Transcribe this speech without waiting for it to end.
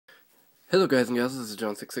Hello guys and gals, this is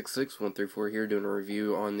John666134 here doing a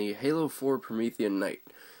review on the Halo 4 Promethean Knight.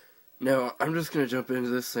 Now, I'm just going to jump into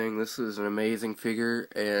this saying this is an amazing figure,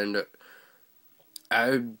 and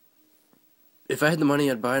if I had the money,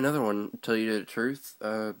 I'd buy another one, to tell you the truth.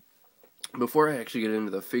 Before I actually get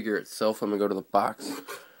into the figure itself, I'm going to go to the box.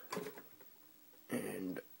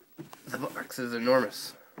 And the box is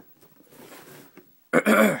enormous.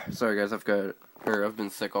 Sorry guys, I've been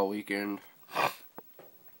sick all weekend.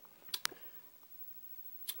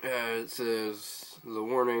 It says the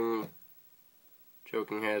warning,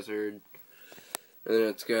 choking hazard, and then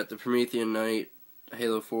it's got the Promethean Knight,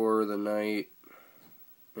 Halo 4, the Knight,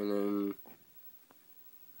 and then,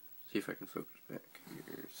 see if I can focus back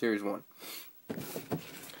here, Series 1.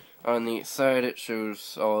 On the side it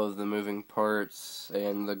shows all of the moving parts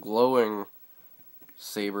and the glowing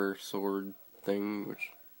saber sword thing, which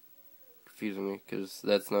is confusing me because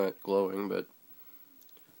that's not glowing, but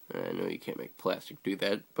I know you can't make plastic do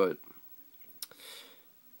that, but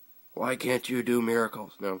why can't you do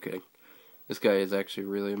miracles? No, I'm kidding. This guy is actually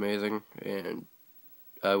really amazing, and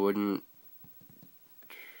I wouldn't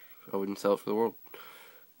sell it for the world.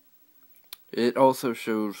 It also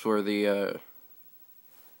shows where the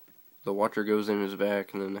watcher goes in his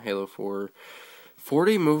back, and then the Halo 4,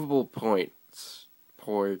 40 movable points,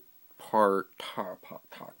 40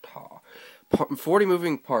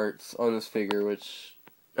 moving parts on this figure, which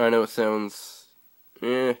I know it sounds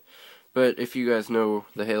but if you guys know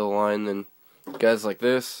the Halo line, then guys like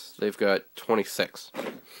this, they've got 26.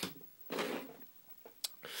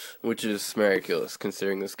 Which is miraculous,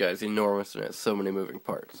 considering this guy's enormous and has so many moving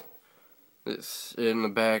parts. In the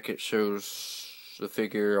back, it shows the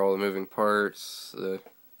figure, all the moving parts, the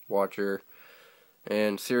watcher,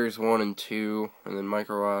 and Series 1 and 2, and then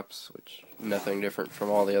micro ops, which nothing different from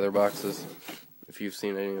all the other boxes, if you've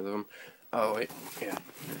seen any of them. Oh, wait, yeah.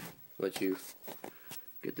 Let you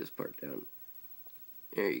get this part down.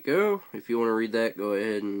 There you go. If you want to read that, go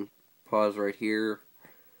ahead and pause right here.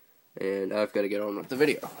 And I've got to get on with the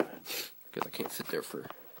video, because I can't sit there for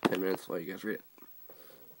 10 minutes while you guys read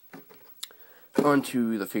it. On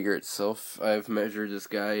to the figure itself. I've measured this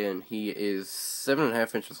guy, and he is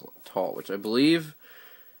 7.5 inches tall, which I believe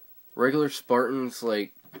regular Spartans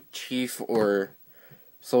like Chief or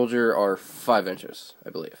Soldier are 5 inches, I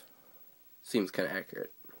believe. Seems kind of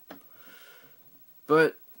accurate.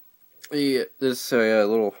 But this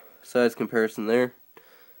little size comparison there.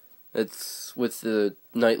 It's with the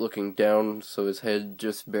Knight looking down, so his head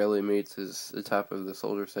just barely meets the top of the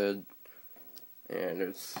soldier's head, and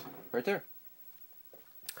it's right there.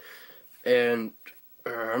 And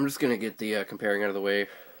I'm just gonna get the comparing out of the way.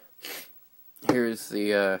 Here's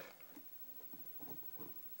the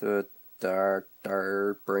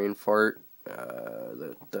brain fart.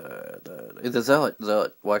 The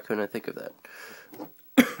Zealot. Why couldn't I think of that?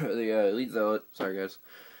 The Elite Zealot. Sorry, guys.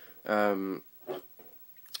 And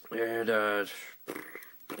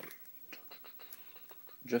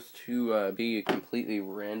just to be completely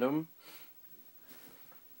random.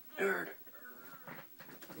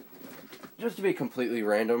 Just to be completely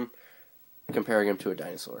random, comparing him to a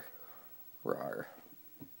dinosaur. Rawr.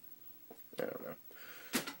 I don't know.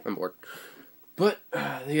 I'm bored. But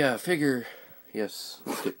the figure. Yes,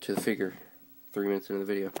 let's get to the figure. 3 minutes into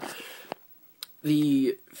the video.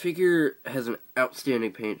 The figure has an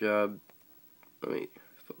outstanding paint job. Let me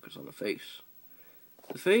focus on the face.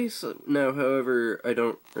 The face, now, however, I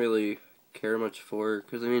don't really care much for,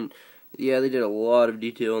 because, I mean, yeah, they did a lot of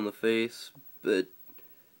detail on the face, but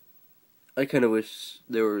I kind of wish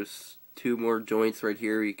there was 2 more joints right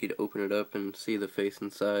here, you could open it up and see the face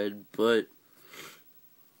inside, but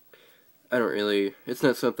I don't really, it's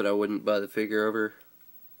not something I wouldn't buy the figure over.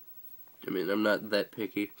 I mean, I'm not that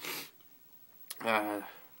picky.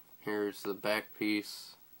 Here's the back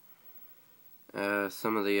piece.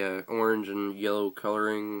 Some of the orange and yellow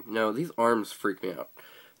coloring. No, these arms freak me out.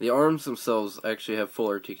 The arms themselves actually have full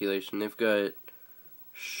articulation. They've got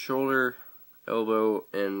shoulder, elbow,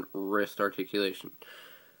 and wrist articulation.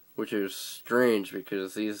 Which is strange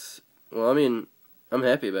because these, well, I mean, I'm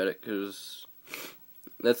happy about it because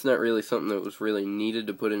that's not really something that was really needed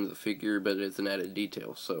to put into the figure, but it's an added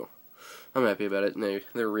detail, so I'm happy about it, and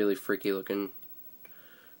they're really freaky looking.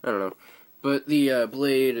 I don't know. But the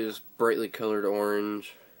blade is brightly colored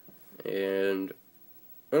orange, and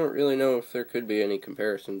I don't really know if there could be any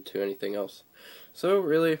comparison to anything else. So,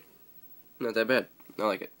 really, not that bad. I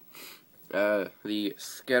like it. The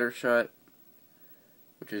scatter shot,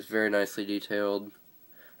 which is very nicely detailed.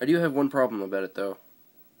 I do have one problem about it, though.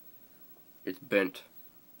 It's bent.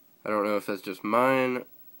 I don't know if that's just mine,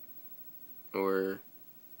 or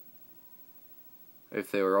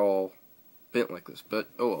if they were all bent like this, but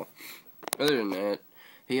oh well. Other than that,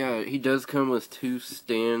 he does come with 2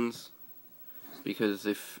 stands, because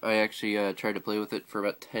if I actually tried to play with it for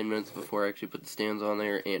about 10 minutes before I actually put the stands on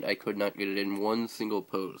there, and I could not get it in one single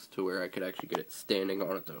pose to where I could actually get it standing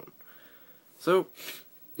on its own. So,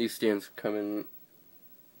 these stands come in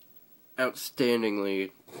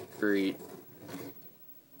outstandingly great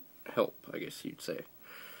help, I guess you'd say.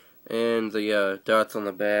 And the dots on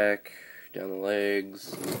the back, down the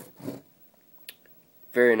legs,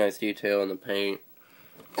 very nice detail in the paint.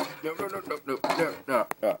 No,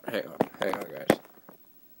 hang on, guys.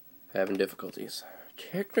 Having difficulties.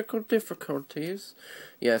 Technical difficulties.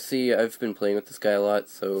 Yeah, see, I've been playing with this guy a lot,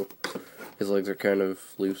 so his legs are kind of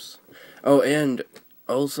loose. Oh, and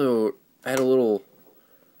also, I had a little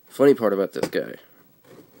funny part about this guy.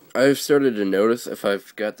 I've started to notice if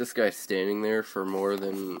I've got this guy standing there for more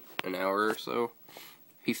than an hour or so,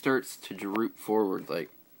 he starts to droop forward, like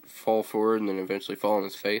fall forward and then eventually fall on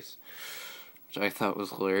his face, which I thought was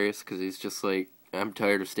hilarious because he's just like, I'm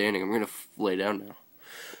tired of standing, I'm going to lay down now.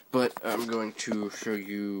 But I'm going to show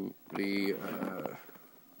you the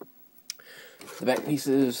back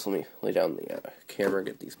pieces. Let me lay down the camera,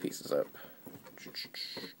 get these pieces up.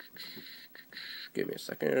 Give me a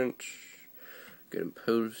second. Get him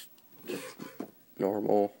posed.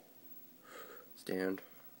 Normal. Stand.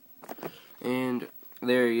 And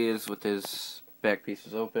there he is with his back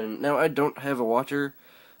pieces open. Now, I don't have a watcher,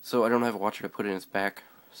 so I don't have a watcher to put in his back.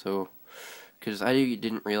 So, because I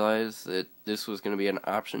didn't realize that this was going to be an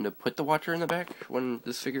option to put the watcher in the back when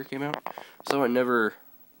this figure came out. So I never...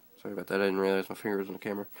 Sorry about that, I didn't realize my finger was on the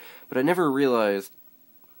camera. But I never realized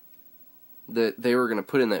that they were going to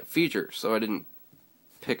put in that feature, so I didn't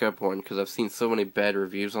pick up one, because I've seen so many bad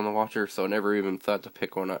reviews on the watcher, so I never even thought to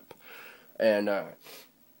pick one up. And,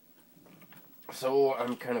 so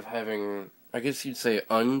I'm kind of having, I guess you'd say,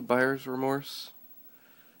 unbuyer's remorse,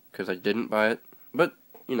 because I didn't buy it, but,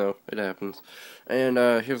 you know, it happens. And,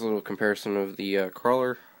 here's a little comparison of the,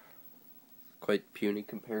 crawler. Quite puny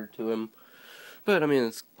compared to him, but, I mean,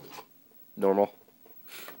 it's normal.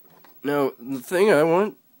 Now, the thing I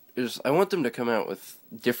want is, I want them to come out with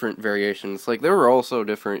different variations. Like, there were also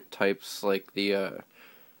different types, like the,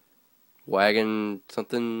 wagon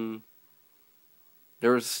something.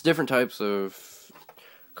 There was different types of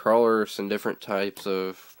crawlers and different types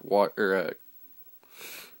of knights.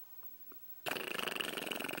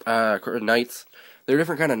 There are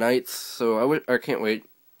different kind of knights, so I can't wait,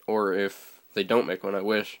 or if they don't make one, I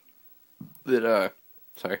wish that,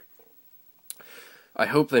 I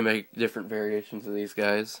hope they make different variations of these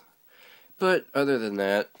guys. But other than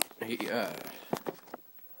that, I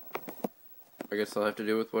guess I'll have to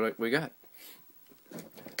do with what we got.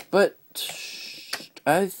 But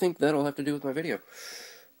I think that'll have to do with my video.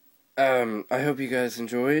 I hope you guys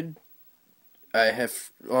enjoyed. I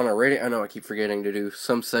have on a rating. I know I keep forgetting to do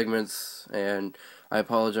some segments, and I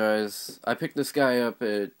apologize. I picked this guy up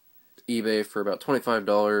at eBay for about $25,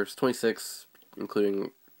 $26, including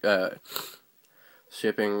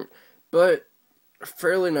shipping, but a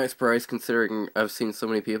fairly nice price considering I've seen so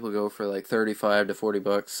many people go for like $35 to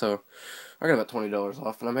 $40, so I got about $20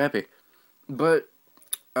 off, and I'm happy. But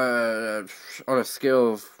on a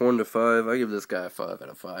scale of 1 to 5, I give this guy a 5 out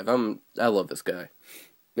of 5. I love this guy.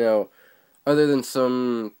 Now, other than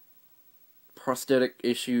some prosthetic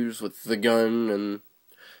issues with the gun and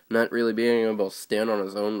not really being able to stand on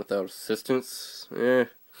his own without assistance, I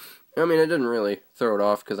mean, it didn't really throw it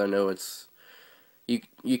off, because I know it's...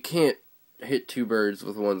 You can't hit 2 birds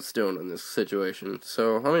with 1 stone in this situation.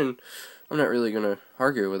 So, I mean, I'm not really going to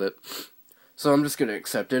argue with it. So I'm just going to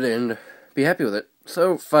accept it and be happy with it.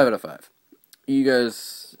 So, 5 out of 5. You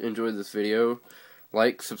guys enjoyed this video.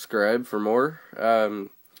 Like, subscribe for more.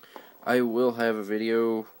 I will have a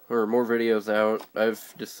video, or more videos out.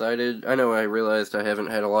 I've decided, I realized I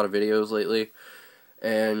haven't had a lot of videos lately,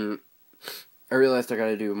 and I realized I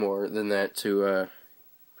gotta do more than that to,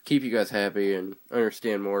 keep you guys happy and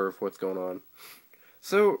understand more of what's going on.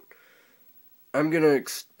 So, I'm gonna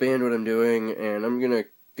expand what I'm doing, and I'm gonna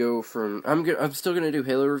go from, I'm still gonna do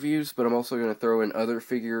Halo reviews, but I'm also gonna throw in other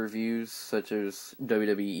figure reviews, such as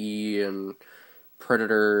WWE and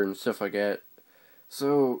Predator and stuff like that.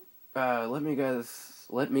 So, let me know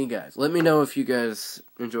if you guys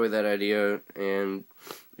enjoy that idea, and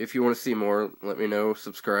if you want to see more, let me know,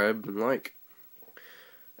 subscribe, and like.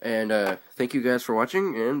 And, thank you guys for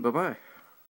watching, and bye-bye.